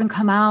if it doesn't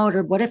come out?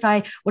 Or what if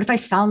I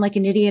sound like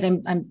an idiot?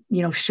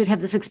 I'm should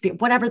have this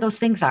experience, whatever those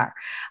things are.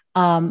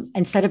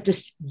 Instead of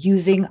just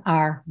using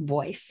our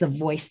voice, the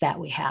voice that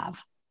we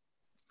have.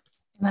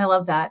 And I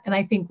love that. And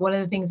I think one of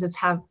the things that's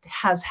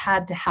has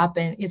had to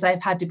happen is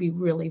I've had to be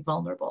really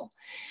vulnerable.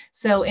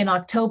 So in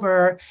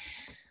October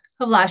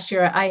of last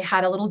year, I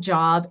had a little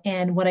job.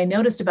 And what I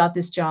noticed about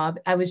this job,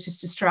 I was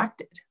just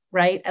distracted,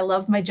 right? I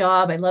love my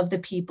job. I love the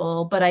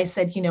people. But I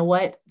said, you know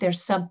what?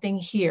 There's something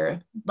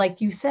here,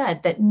 like you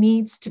said, that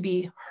needs to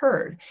be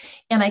heard.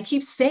 And I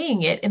keep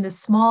saying it in this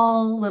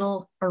small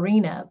little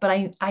arena,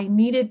 but I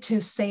needed to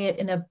say it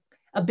in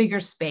a bigger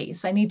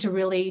space. I need to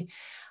really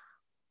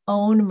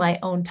own my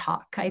own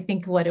talk, I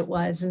think what it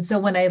was. And so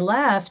when I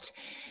left,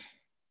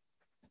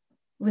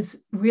 it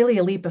was really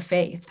a leap of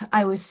faith.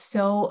 I was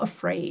so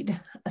afraid.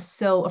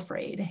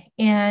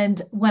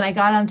 And when I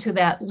got onto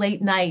that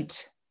late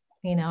night,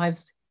 I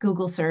was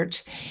Google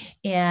search,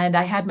 and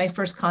I had my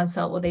first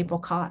consult with April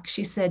Cox.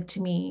 She said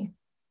to me,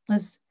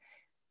 Liz,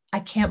 I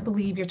can't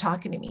believe you're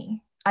talking to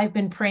me. I've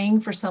been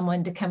praying for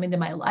someone to come into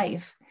my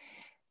life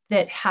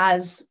that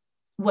has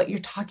what you're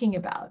talking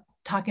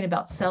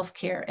about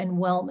self-care and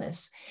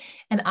wellness.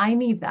 And I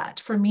need that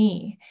for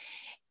me.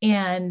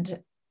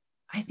 And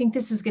I think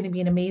this is going to be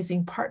an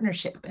amazing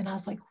partnership. And I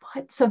was like,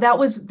 what? So that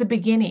was the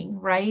beginning,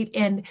 right?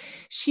 And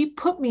she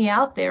put me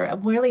out there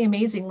really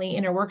amazingly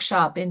in her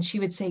workshop. And she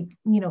would say,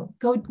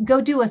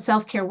 go do a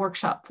self-care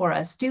workshop for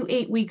us. Do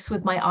 8 weeks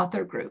with my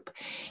author group.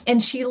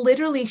 And she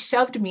literally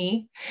shoved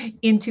me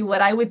into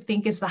what I would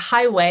think is the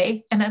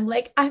highway. And I'm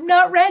like, I'm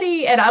not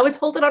ready. And I was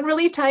holding on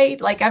really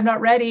tight, like I'm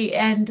not ready.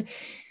 And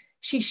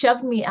she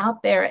shoved me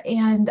out there,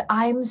 and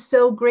I'm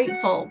so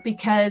grateful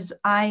because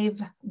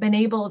I've been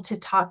able to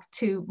talk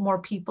to more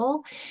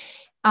people.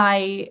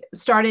 I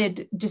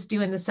started just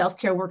doing the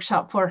self-care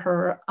workshop for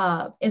her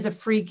as a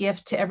free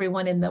gift to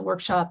everyone in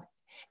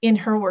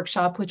her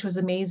workshop, which was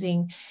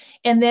amazing.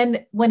 And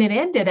then when it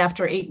ended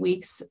after 8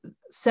 weeks,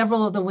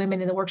 several of the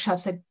women in the workshop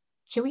said,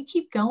 can we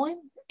keep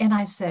going? And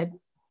I said,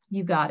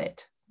 you got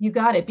it. You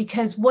got it.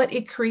 Because what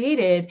it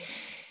created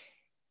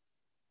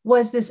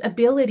was this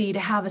ability to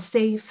have a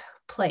safe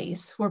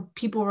place where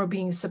people were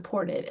being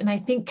supported. And I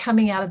think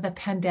coming out of the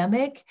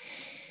pandemic,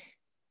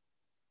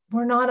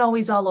 we're not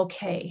always all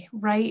okay,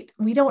 right?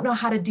 We don't know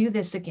how to do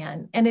this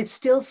again. And it's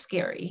still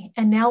scary.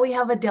 And now we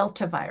have a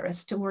Delta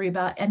virus to worry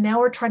about. And now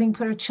we're trying to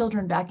put our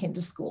children back into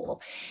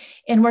school.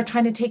 And we're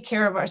trying to take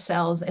care of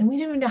ourselves. And we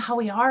don't even know how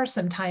we are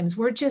sometimes.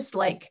 We're just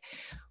like,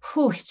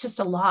 it's just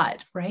a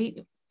lot, right?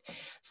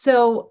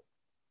 So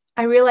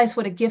I realized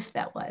what a gift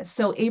that was.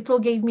 So April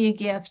gave me a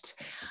gift.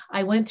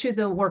 I went through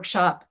the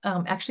workshop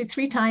actually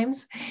 3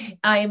 times.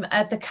 I'm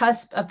at the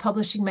cusp of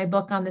publishing my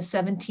book on the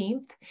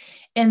 17th.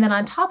 And then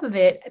on top of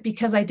it,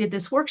 because I did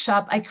this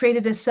workshop, I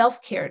created a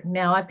self-care.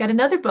 Now I've got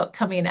another book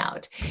coming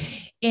out.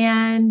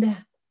 And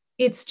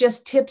it's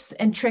just tips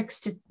and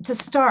tricks to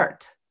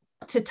start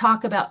to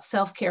talk about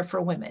self-care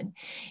for women.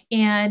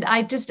 And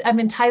I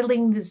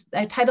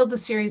titled the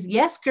series,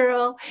 Yes,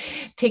 Girl,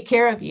 Take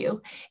Care of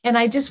You. And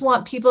I just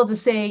want people to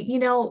say,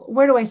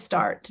 where do I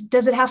start?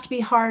 Does it have to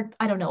be hard?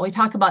 I don't know. We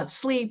talk about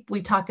sleep.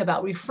 We talk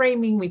about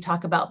reframing. We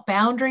talk about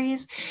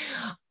boundaries.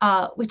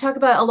 We talk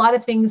about a lot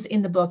of things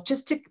in the book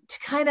just to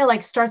kind of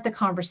like start the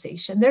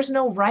conversation. There's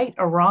no right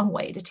or wrong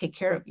way to take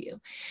care of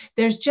you.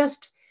 There's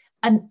just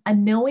a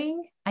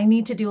knowing I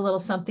need to do a little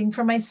something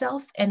for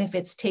myself. And if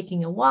it's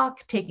taking a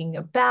walk, taking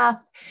a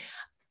bath,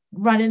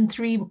 running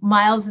 3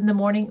 miles in the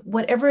morning,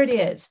 whatever it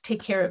is,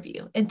 take care of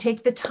you and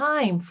take the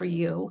time for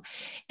you.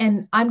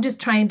 And I'm just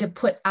trying to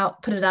put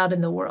it out in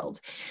the world.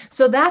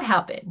 So that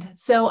happened.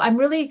 So I'm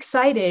really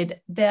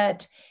excited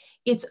that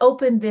it's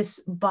opened this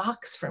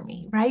box for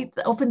me, right?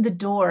 Opened the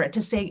door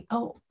to say,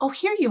 oh,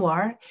 here you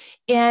are.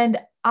 And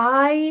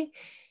I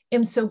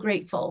am so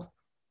grateful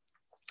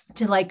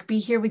to be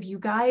here with you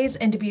guys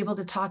and to be able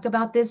to talk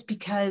about this,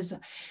 because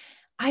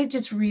I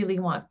just really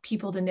want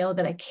people to know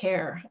that I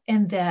care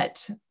and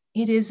that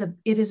it is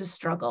a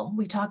struggle.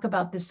 We talk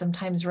about this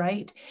sometimes,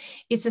 right?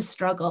 It's a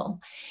struggle.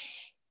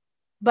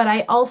 But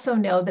I also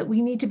know that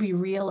we need to be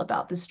real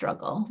about the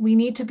struggle. We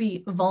need to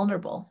be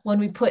vulnerable when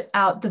we put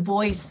out the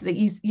voice that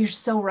you're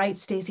so right,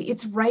 Stacey.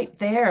 It's right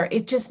there.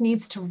 It just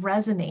needs to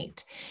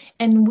resonate.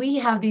 And we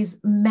have these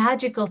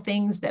magical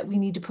things that we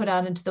need to put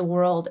out into the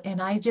world.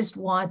 And I just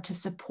want to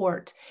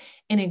support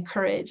and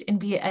encourage and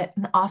be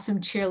an awesome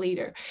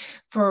cheerleader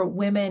for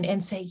women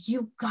and say,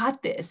 you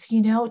got this,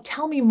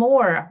 tell me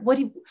more. What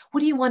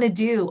do you want to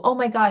do? Oh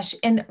my gosh.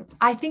 And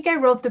I think I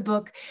wrote the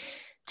book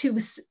to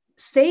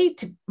say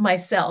to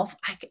myself,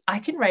 I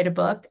can write a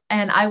book.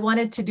 And I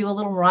wanted to do a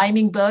little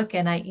rhyming book,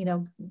 and I,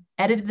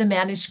 edited the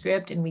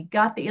manuscript, and we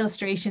got the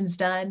illustrations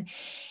done.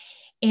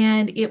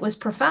 And it was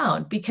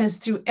profound because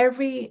through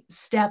every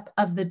step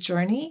of the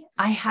journey,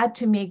 I had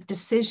to make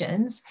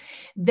decisions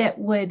that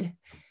would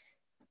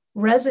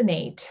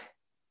resonate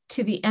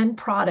to the end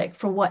product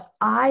for what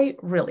I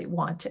really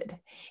wanted.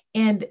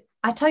 And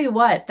I tell you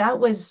what, that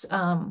was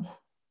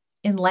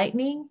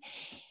enlightening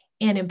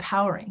and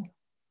empowering.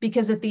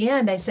 Because at the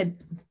end, I said,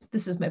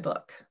 this is my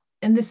book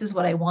and this is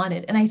what I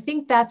wanted. And I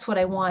think that's what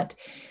I want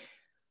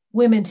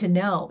women to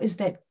know, is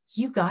that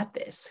you got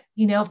this.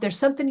 If there's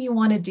something you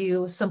want to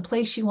do,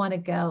 someplace you want to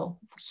go,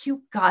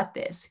 you got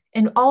this.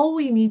 And all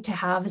we need to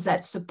have is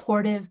that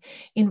supportive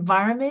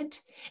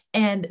environment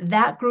and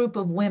that group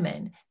of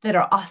women that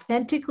are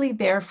authentically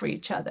there for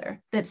each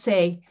other, that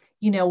say,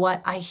 you know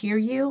what, I hear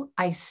you,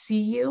 I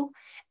see you,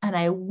 and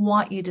I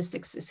want you to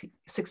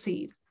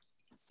succeed.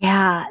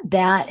 Yeah,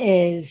 that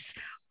is...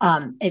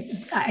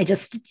 I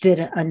just did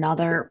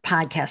another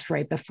podcast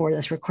right before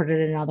this,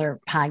 recorded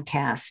another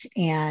podcast,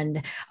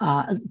 and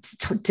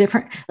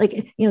different,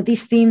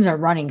 these themes are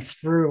running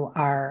through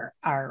our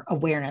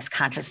awareness,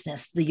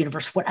 consciousness, the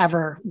universe,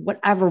 whatever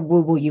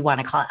woo-woo you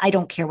want to call it. I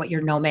don't care what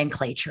your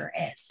nomenclature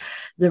is.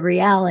 The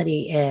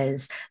reality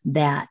is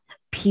that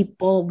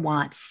people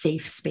want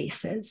safe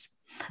spaces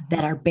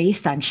that are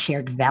based on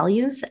shared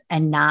values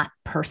and not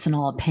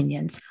personal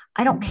opinions.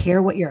 I don't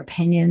care what your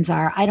opinions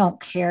are. I don't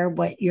care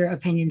what your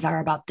opinions are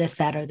about this,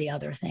 that, or the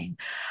other thing.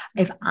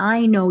 If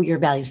I know your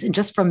values, and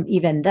just from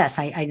even this,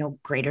 I know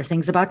greater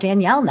things about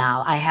Danielle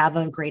now. I have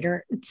a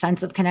greater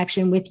sense of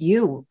connection with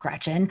you,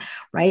 Gretchen,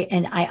 right?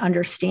 And I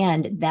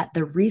understand that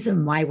the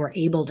reason why we're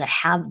able to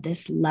have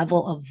this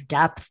level of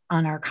depth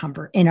on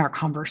in our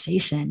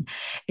conversation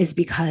is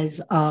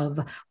because of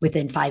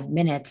within 5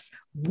 minutes,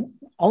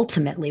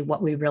 ultimately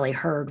what we really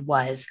heard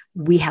was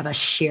we have a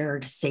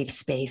shared safe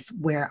space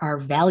where our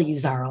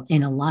values are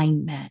in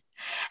alignment.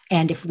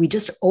 And if we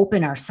just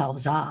open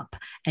ourselves up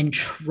and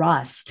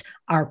trust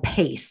our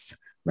pace,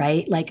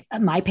 right? Like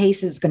my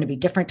pace is going to be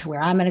different to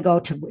where I'm going to go,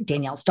 to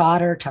Danielle's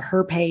daughter, to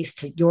her pace,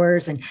 to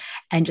yours,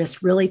 and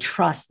just really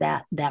trust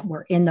that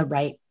we're in the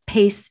right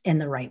pace, in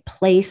the right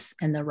place,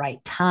 in the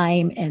right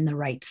time, in the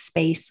right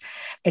space.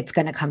 It's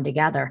going to come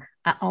together.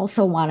 I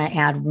also want to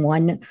add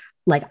one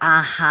like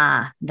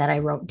aha that I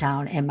wrote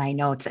down in my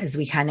notes as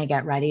we kind of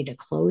get ready to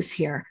close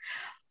here,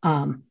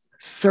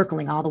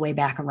 circling all the way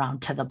back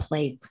around to the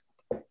plate.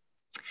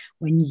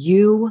 When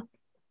you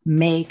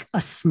make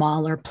a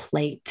smaller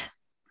plate,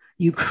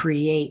 you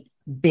create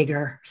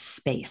bigger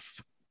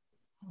space.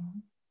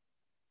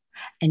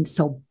 And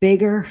so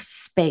bigger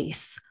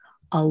space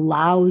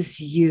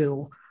allows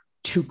you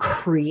to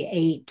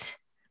create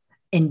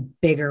in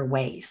bigger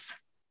ways,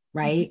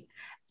 right?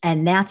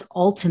 And that's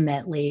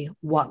ultimately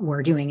what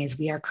we're doing is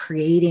we are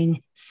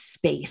creating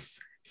space,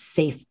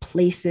 safe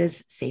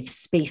places, safe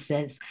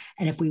spaces.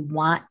 And if we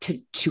want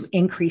to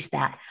increase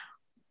that,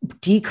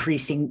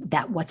 decreasing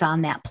that what's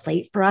on that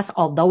plate for us,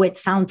 although it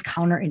sounds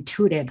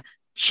counterintuitive,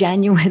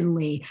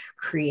 genuinely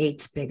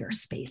creates bigger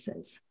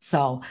spaces.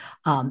 So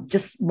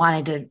just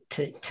wanted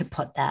to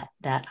put that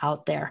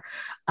out there.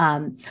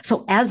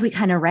 So as we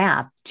kind of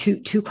wrap,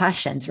 two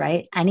questions,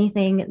 right?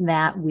 Anything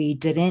that we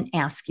didn't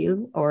ask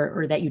you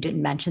or that you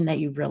didn't mention that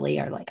you really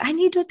are like, I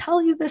need to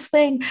tell you this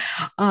thing.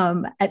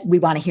 We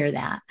want to hear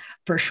that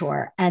for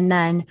sure. And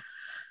then,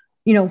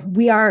 you know,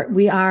 we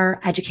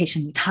are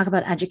education. We talk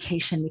about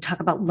education. We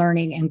talk about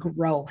learning and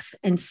growth.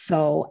 And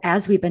so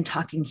as we've been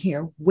talking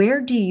here,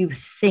 where do you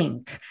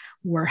think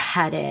we're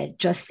headed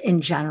just in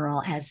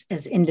general as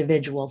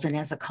individuals and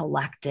as a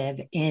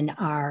collective in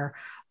our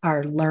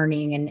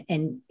learning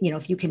and, you know,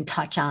 if you can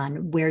touch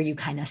on where you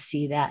kind of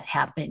see that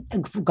happen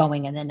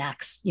going in the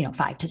next,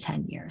 5 to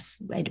 10 years,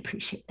 I'd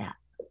appreciate that.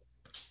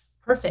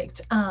 Perfect.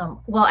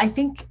 Well, I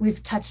think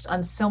we've touched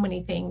on so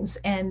many things,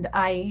 and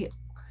I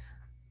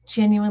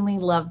genuinely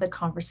love the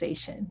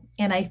conversation.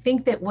 And I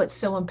think that what's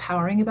so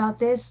empowering about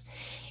this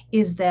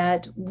is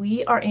that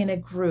we are in a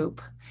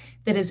group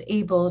that is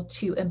able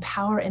to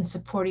empower and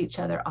support each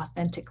other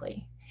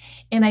authentically.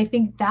 And I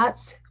think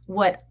that's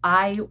what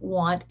I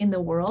want in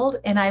the world.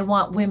 And I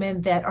want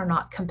women that are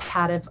not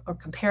combative or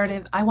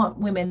comparative. I want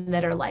women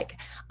that are like,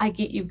 I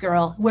get you,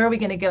 girl. Where are we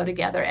going to go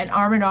together? And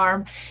arm in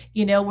arm,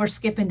 we're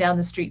skipping down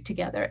the street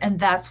together. And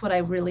that's what I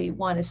really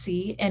want to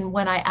see. And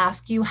when I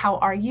ask you, how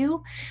are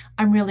you?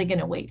 I'm really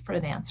going to wait for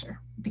an answer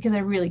because I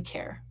really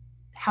care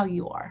how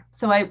you are.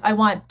 So I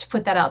want to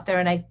put that out there.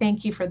 And I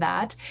thank you for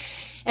that.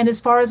 And as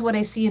far as what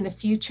I see in the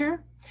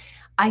future,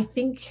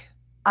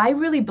 I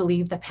really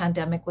believe the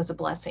pandemic was a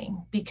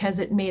blessing because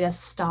it made us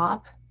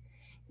stop.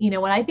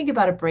 When I think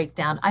about a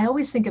breakdown, I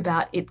always think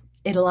about it.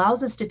 It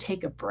allows us to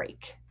take a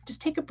break.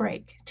 Just take a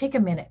break, take a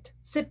minute,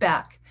 sit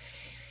back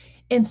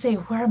and say,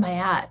 where am I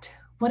at?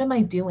 What am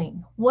I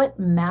doing? What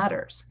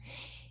matters?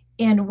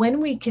 And when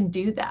we can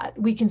do that,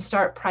 we can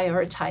start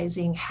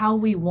prioritizing how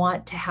we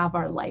want to have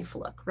our life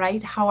look,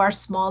 right? How our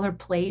smaller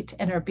plate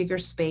and our bigger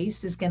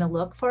space is going to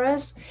look for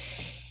us.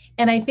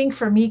 And I think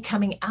for me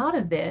coming out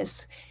of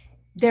this,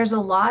 there's a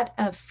lot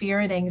of fear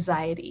and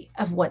anxiety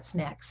of what's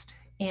next.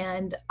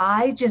 And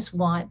I just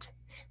want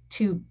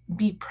to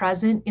be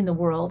present in the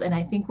world. And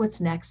I think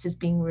what's next is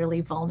being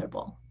really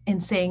vulnerable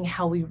and saying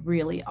how we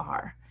really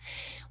are.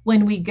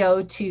 When we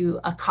go to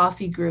a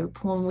coffee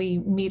group, when we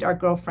meet our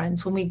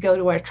girlfriends, when we go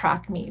to our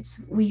track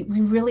meets, we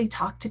really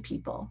talk to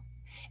people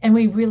and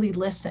we really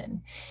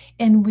listen.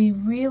 And we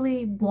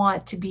really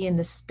want to be in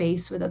the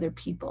space with other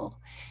people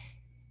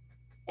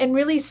and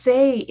really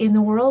say in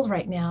the world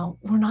right now,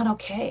 we're not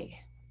okay.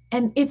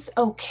 And it's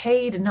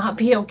okay to not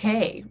be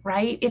okay,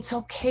 right? It's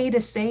okay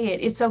to say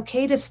it. It's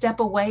okay to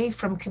step away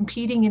from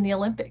competing in the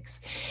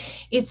Olympics.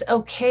 It's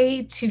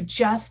okay to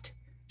just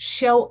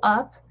show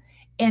up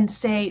and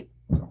say,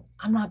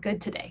 I'm not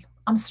good today.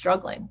 I'm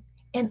struggling.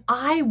 And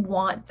I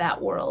want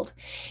that world.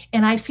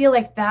 And I feel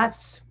like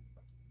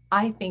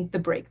I think the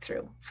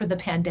breakthrough for the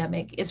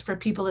pandemic is for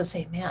people to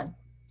say, man,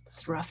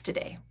 it's rough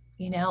today.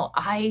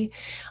 I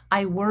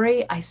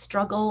worry, I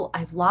struggle,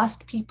 I've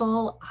lost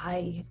people.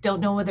 I don't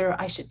know whether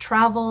I should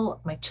travel,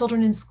 my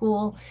children in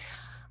school.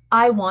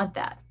 I want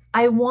that.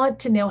 I want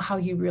to know how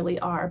you really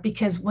are,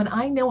 because when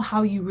I know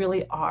how you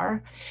really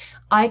are,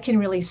 I can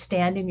really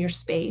stand in your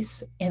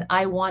space and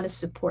I want to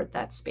support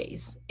that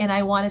space. And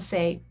I want to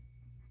say,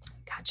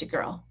 gotcha,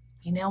 girl,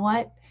 you know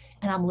what?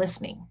 And I'm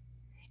listening.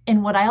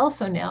 And what I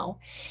also know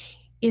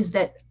is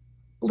that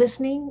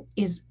listening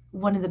is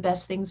one of the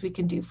best things we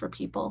can do for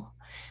people.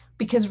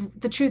 because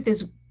the truth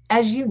is,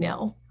 as you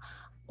know,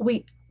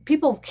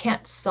 people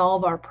can't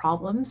solve our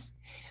problems,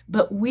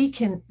 but we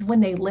can, when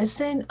they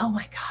listen, oh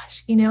my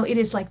gosh, it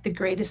is like the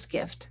greatest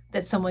gift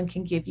that someone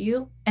can give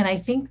you. And I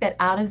think that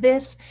out of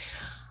this,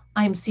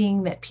 I'm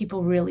seeing that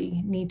people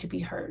really need to be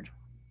heard,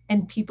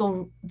 and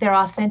their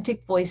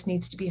authentic voice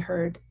needs to be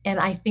heard. And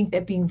I think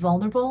that being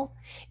vulnerable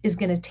is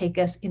going to take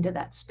us into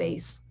that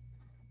space.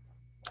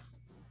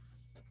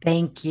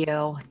 Thank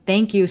you.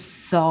 Thank you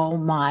so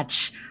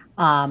much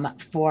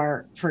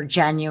for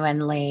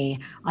genuinely,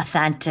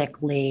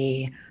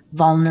 authentically,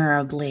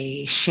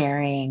 vulnerably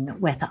sharing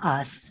with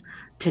us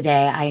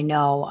today. I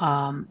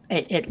know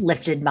it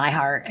lifted my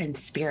heart and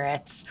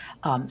spirits.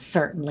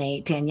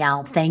 Certainly,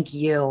 Danielle, thank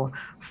you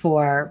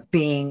for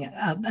being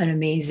an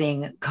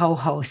amazing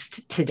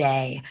co-host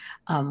today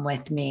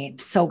with me.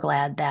 So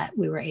glad that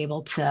we were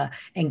able to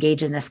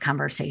engage in this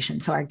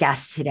conversation. So our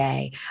guest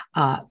today,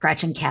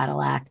 Gretchen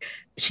Cadillac,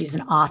 she's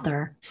an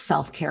author,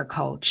 self-care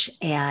coach.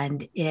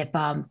 And if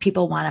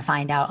people want to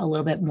find out a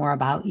little bit more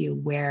about you,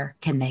 where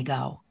can they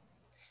go?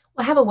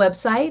 I have a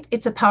website.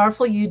 It's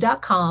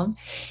apowerfulyou.com.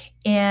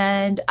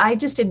 And I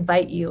just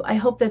invite you. I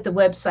hope that the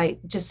website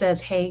just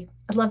says, hey,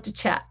 I'd love to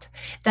chat.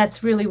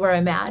 That's really where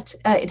I'm at.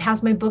 It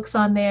has my books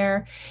on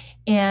there.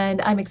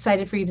 And I'm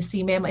excited for you to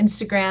see me. I'm on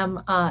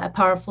Instagram at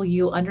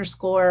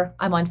powerfulyou_.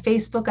 I'm on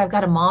Facebook. I've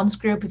got a mom's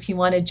group. If you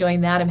want to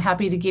join that, I'm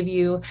happy to give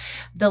you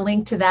the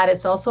link to that.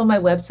 It's also on my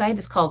website.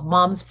 It's called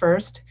Moms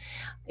First.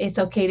 It's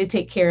okay to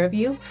take care of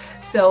you.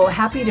 So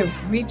happy to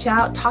reach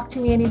out. Talk to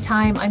me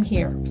anytime. I'm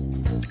here.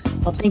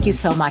 Well, thank you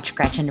so much,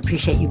 Gretchen.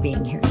 Appreciate you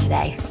being here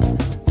today.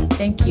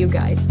 Thank you,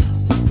 guys.